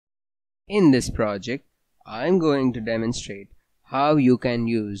In this project, I'm going to demonstrate how you can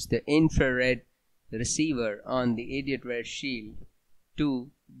use the infrared receiver on the Idiotware shield to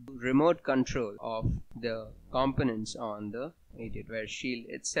remote control of the components on the Idiotware shield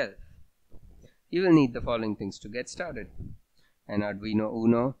itself. You will need the following things to get started: an Arduino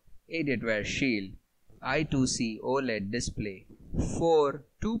Uno, Idiotware shield, I2C OLED display, 4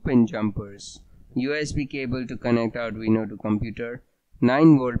 2-pin jumpers, USB cable to connect Arduino to computer,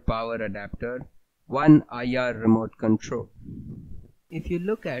 9-volt power adapter, 1 IR remote control. If you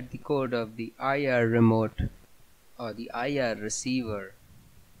look at the code of the IR remote or the IR receiver,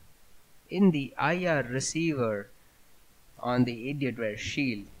 in the IR receiver on the Idiotware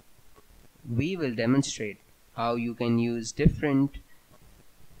shield, we will demonstrate how you can use different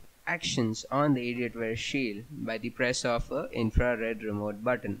actions on the Idiotware shield by the press of an infrared remote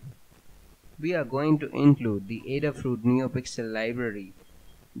button. We are going to include the Adafruit NeoPixel library,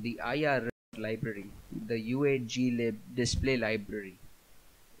 the IR library, the U8glib display library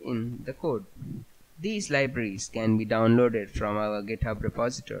in the code. These libraries can be downloaded from our GitHub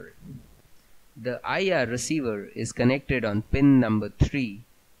repository. The IR receiver is connected on pin number 3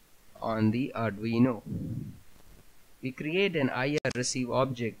 on the Arduino. We create an IR receive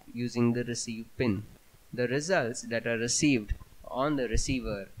object using the receive pin. The results that are received on the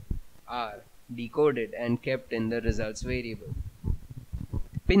receiver are decoded and kept in the results variable.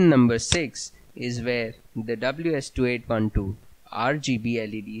 Pin number 6 is where the WS2812 RGB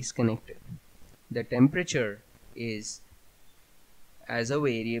LED is connected. The temperature is as a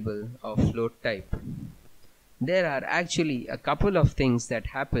variable of float type. There are actually a couple of things that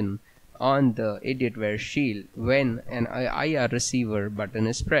happen on the Idiotware shield when an IR receiver button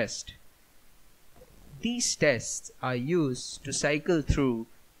is pressed. These tests are used to cycle through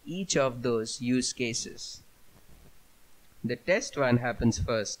each of those use cases. The test 1 happens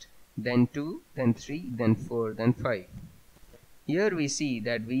first, then 2, then 3, then 4, then 5. Here we see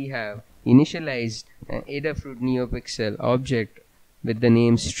that we have initialized an Adafruit NeoPixel object with the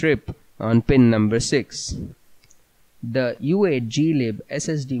name strip on pin number 6. The U8glib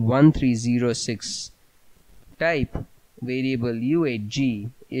SSD1306 type variable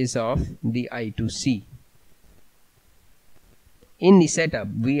U8G is of the I2C. In the setup,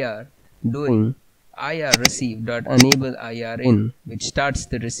 we are doing IR receive.enable IR in, which starts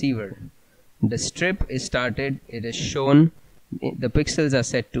the receiver. The strip is started, it is shown, the pixels are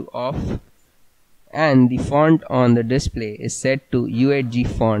set to off, and the font on the display is set to U8G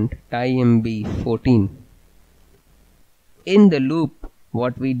font TIMB14. In the loop,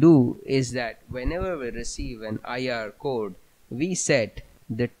 what we do is that whenever we receive an IR code, we set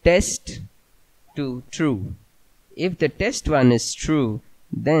the test to true. If the test 1 is true,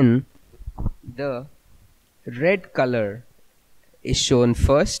 then the red color is shown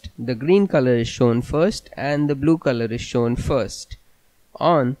first, the green color is shown first, and the blue color is shown first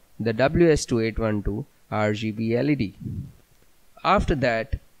on the WS2812 RGB LED. After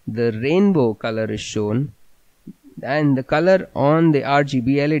that, the rainbow color is shown, and the color on the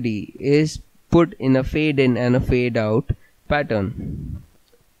RGB LED is put in a fade in and a fade out pattern.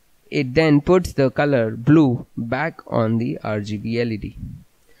 It then puts the color blue back on the RGB LED.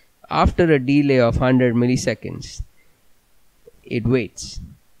 After a delay of 100 milliseconds, it waits.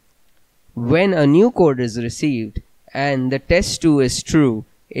 When a new code is received and the test 2 is true,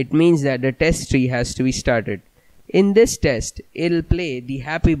 it means that the test 3 has to be started. In this test, it'll play the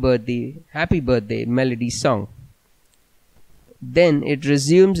happy birthday melody song. Then it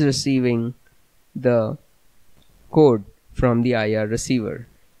resumes receiving the code from the IR receiver.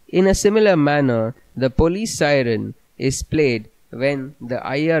 In a similar manner, the police siren is played when the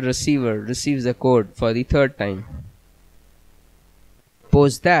IR receiver receives the code for the 3rd time.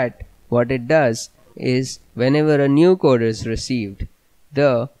 Post that, what it does is whenever a new code is received,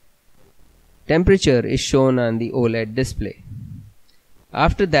 the temperature is shown on the OLED display.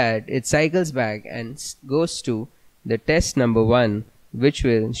 After that, it cycles back and goes to the test number 1, which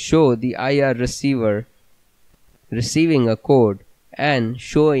will show the IR receiver receiving a code and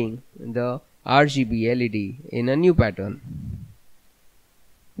showing the RGB LED in a new pattern.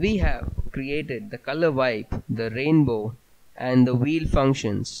 We have created the color wipe, the rainbow, and the wheel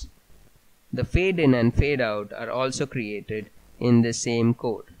functions. The fade in and fade out are also created in the same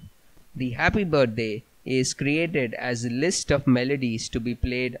code. The happy birthday is created as a list of melodies to be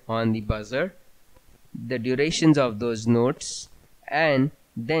played on the buzzer, the durations of those notes, and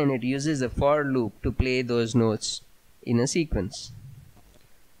then it uses a for loop to play those notes in a sequence.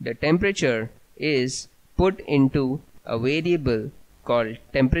 The temperature is put into a variable called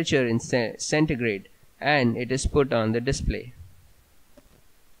temperature in centigrade, and it is put on the display.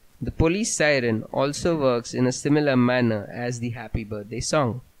 The police siren also works in a similar manner as the happy birthday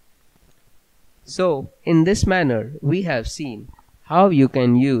song. So, in this manner, we have seen how you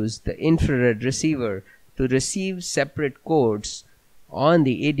can use the infrared receiver to receive separate codes on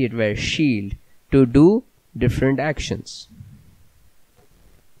the Idiotware shield to do different actions.